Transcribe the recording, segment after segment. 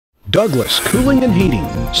Douglas Cooling and Heating,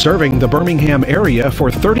 serving the Birmingham area for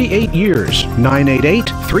 38 years.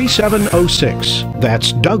 988-3706.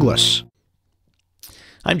 That's Douglas.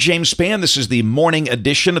 I'm James Spann. This is the morning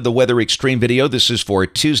edition of the Weather Xtreme video. This is for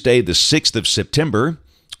Tuesday, the 6th of September.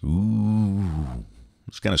 Ooh,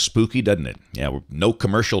 it's kind of spooky, doesn't it? Yeah, no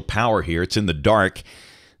commercial power here. It's in the dark,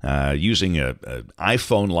 using an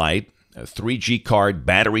iPhone light, a 3G card,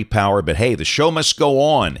 battery power. But hey, the show must go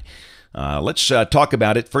on. Let's talk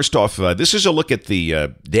about it. First off, this is a look at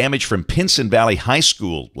the damage from Pinson Valley High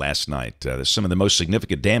School last night. Some of the most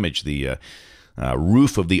significant damage. The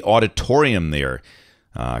roof of the auditorium there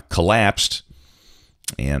collapsed,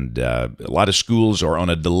 and a lot of schools are on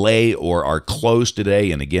a delay or are closed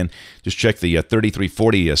today. And again, just check the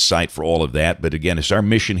 3340 site for all of that. But again, it's our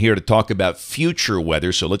mission here to talk about future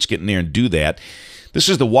weather, so let's get in there and do that. This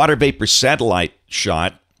is the water vapor satellite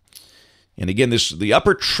shot. And again, the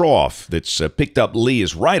upper trough that's picked up Lee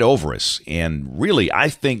is right over us. And really, I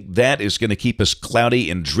think that is going to keep us cloudy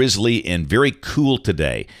and drizzly and very cool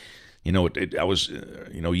today. You know, I was,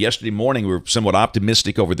 yesterday morning we were somewhat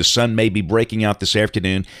optimistic over the sun may be breaking out this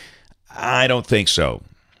afternoon. I don't think so.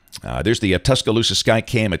 There's the Tuscaloosa sky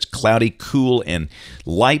cam. It's cloudy, cool, and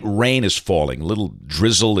light rain is falling. A little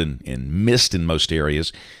drizzle and mist in most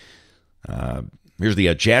areas. Here's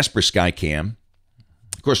the Jasper sky cam.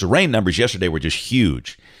 Of course, the rain numbers yesterday were just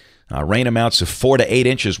huge. Rain amounts of 4 to 8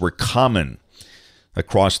 inches were common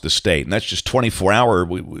across the state, and that's just 24-hour,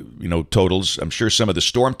 totals. I'm sure some of the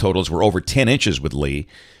storm totals were over 10 inches with Lee.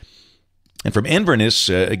 And from Inverness,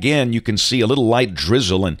 again, you can see a little light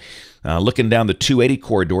drizzle. And looking down the 280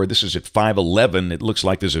 corridor, this is at 511. It looks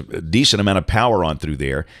like there's a decent amount of power on through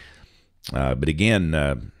there. But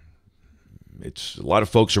again, it's a lot of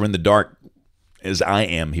folks are in the dark, as I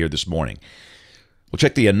am here this morning. We'll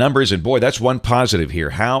check the numbers, and boy, that's one positive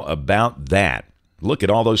here. How about that? Look at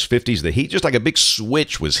all those 50s. The heat, just like a big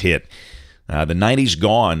switch, was hit. The 90s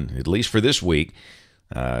gone, at least for this week.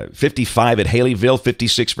 55 at Haleyville,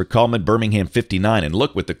 56 for Cullman, Birmingham 59. And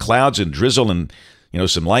look, with the clouds and drizzle and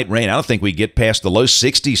some light rain, I don't think we get past the low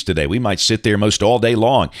 60s today. We might sit there most all day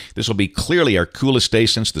long. This will be clearly our coolest day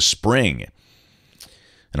since the spring.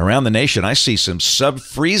 And around the nation, I see some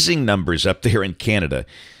sub-freezing numbers up there in Canada,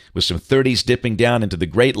 with some 30s dipping down into the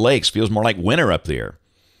Great Lakes. Feels more like winter up there.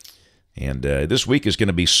 And this week is going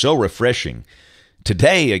to be so refreshing.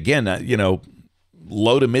 Today, again,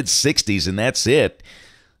 low to mid-60s, and that's it.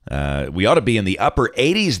 We ought to be in the upper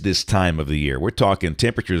 80s this time of the year. We're talking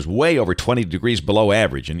temperatures way over 20 degrees below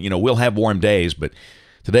average. And, we'll have warm days, but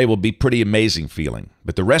today will be pretty amazing feeling.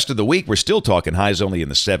 But the rest of the week, we're still talking highs only in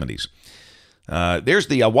the 70s. There's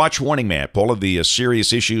the watch warning map. All of the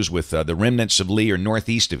serious issues with the remnants of Lee are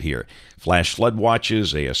northeast of here. Flash flood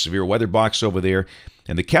watches, a severe weather box over there.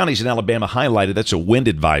 And the counties in Alabama highlighted, that's a wind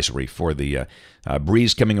advisory for the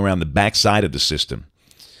breeze coming around the backside of the system.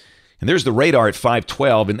 And there's the radar at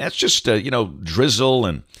 512, and that's just, drizzle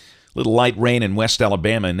and little light rain in West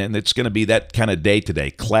Alabama. And it's going to be that kind of day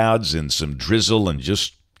today. Clouds and some drizzle and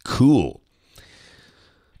just cool.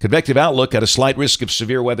 Convective outlook at a slight risk of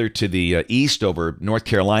severe weather to the east over North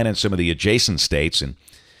Carolina and some of the adjacent states. And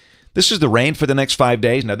this is the rain for the next 5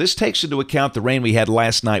 days. Now, this takes into account the rain we had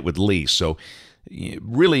last night with Lee. So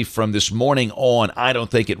really from this morning on, I don't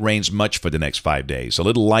think it rains much for the next 5 days. A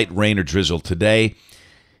little light rain or drizzle today.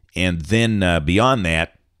 And then beyond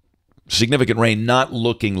that, significant rain not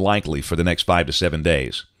looking likely for the next 5 to 7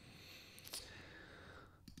 days.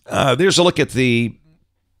 There's a look at the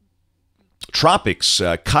tropics.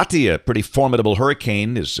 Katia, pretty formidable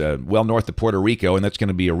hurricane, is well north of Puerto Rico, and that's going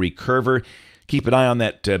to be a recurver. Keep an eye on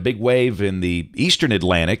that big wave in the eastern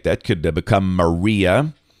Atlantic. That could become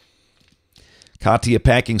Maria. Katia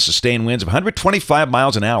packing sustained winds of 125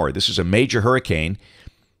 miles an hour. This is a major hurricane,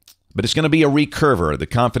 but it's going to be a recurver. The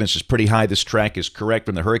confidence is pretty high this track is correct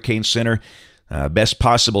from the Hurricane Center. Best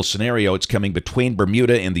possible scenario, it's coming between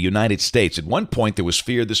Bermuda and the United States. At one point, there was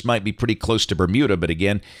fear this might be pretty close to Bermuda, but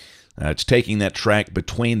again, it's taking that track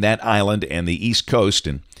between that island and the East Coast,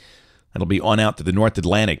 and that'll be on out to the North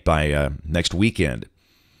Atlantic by next weekend.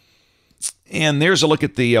 And there's a look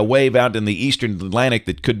at the wave out in the eastern Atlantic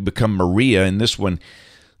that could become Maria, and this one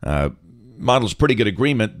models pretty good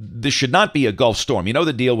agreement. This should not be a Gulf storm. You know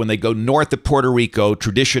the deal, when they go north of Puerto Rico,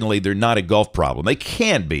 traditionally they're not a Gulf problem. They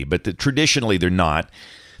can be, but traditionally they're not.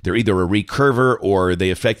 They're either a recurver or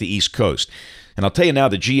they affect the East Coast. And I'll tell you now,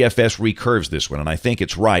 the GFS recurves this one, and I think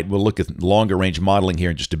it's right. We'll look at longer range modeling here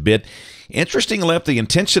in just a bit. Interestingly enough, the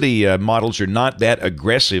intensity models are not that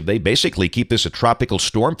aggressive. They basically keep this a tropical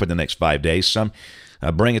storm for the next 5 days. Some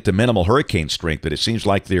bring it to minimal hurricane strength, but it seems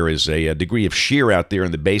like there is a degree of shear out there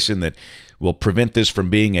in the basin that will prevent this from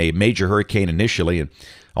being a major hurricane initially, and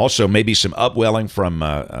also maybe some upwelling from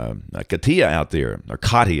Katia out there, or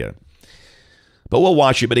Katia. But we'll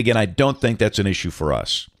watch it. But again, I don't think that's an issue for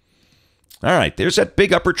us. All right, there's that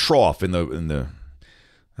big upper trough in the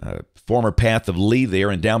former path of Lee there,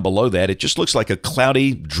 and down below that, it just looks like a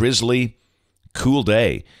cloudy, drizzly, cool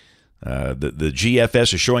day. The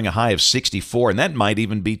GFS is showing a high of 64, and that might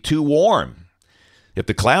even be too warm if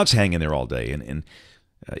the clouds hang in there all day. And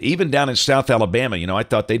even down in South Alabama, I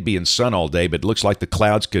thought they'd be in sun all day, but it looks like the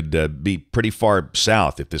clouds could be pretty far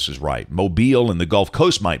south if this is right. Mobile and the Gulf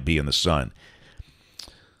Coast might be in the sun.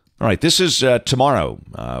 All right, this is tomorrow,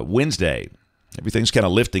 Wednesday. Everything's kind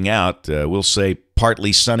of lifting out. We'll say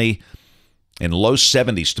partly sunny and low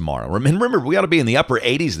 70s tomorrow. Remember, we ought to be in the upper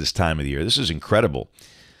 80s this time of the year. This is incredible.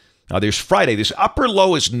 Now, there's Friday. This upper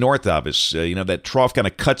low is north of us. That trough kind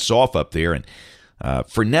of cuts off up there. And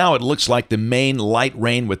for now, it looks like the main light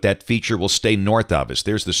rain with that feature will stay north of us.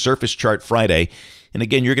 There's the surface chart Friday. And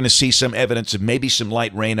again, you're going to see some evidence of maybe some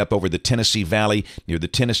light rain up over the Tennessee Valley near the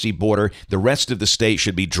Tennessee border. The rest of the state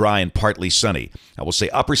should be dry and partly sunny. I will say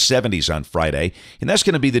upper 70s on Friday. And that's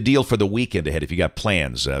going to be the deal for the weekend ahead if you got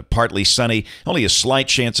plans. Partly sunny, only a slight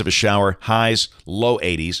chance of a shower, highs, low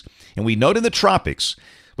 80s. And we note in the tropics,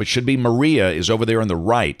 which should be Maria, is over there on the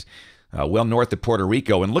right, well north of Puerto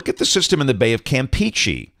Rico. And look at the system in the Bay of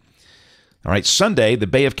Campeche. All right, Sunday, the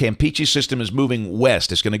Bay of Campeche system is moving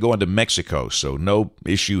west. It's going to go into Mexico, so no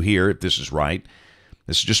issue here if this is right.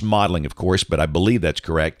 This is just modeling, of course, but I believe that's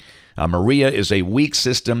correct. Maria is a weak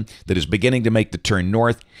system that is beginning to make the turn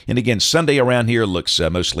north. And again, Sunday around here looks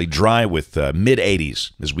mostly dry with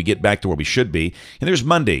mid-80s as we get back to where we should be. And there's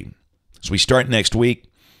Monday. As we start next week,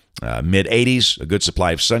 mid-80s, a good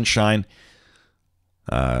supply of sunshine.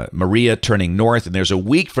 Maria turning north, and there's a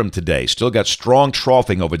week from today. Still got strong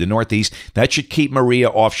troughing over the northeast. That should keep Maria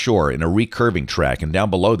offshore in a recurving track. And down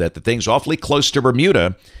below that, the thing's awfully close to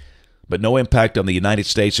Bermuda, but no impact on the United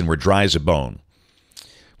States, and we're dry as a bone.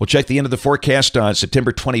 We'll check the end of the forecast on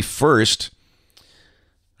September 21st.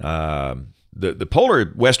 The polar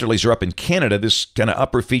westerlies are up in Canada. This kind of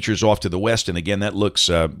upper features off to the west, and again, that looks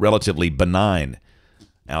relatively benign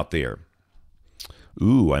out there.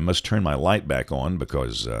 Ooh, I must turn my light back on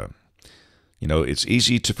because, it's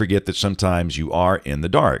easy to forget that sometimes you are in the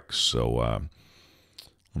dark. So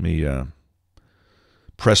let me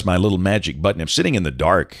press my little magic button. I'm sitting in the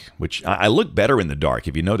dark, which I look better in the dark,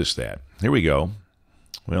 if you notice that. Here we go.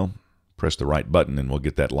 Well, press the right button and we'll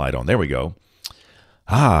get that light on. There we go.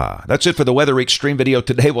 That's it for the Weather Xtreme video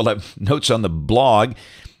today. We'll have notes on the blog.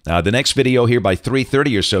 The next video here by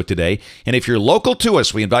 3:30 or so today. And if you're local to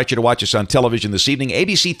us, we invite you to watch us on television this evening,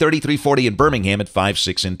 ABC 3340 in Birmingham at 5,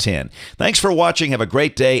 6, and 10. Thanks for watching. Have a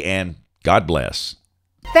great day, and God bless.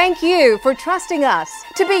 Thank you for trusting us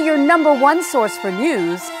to be your #1 source for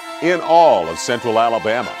news in all of Central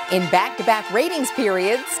Alabama. In back-to-back ratings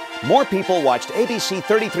periods, more people watched ABC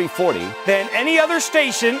 3340 than any other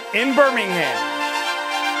station in Birmingham.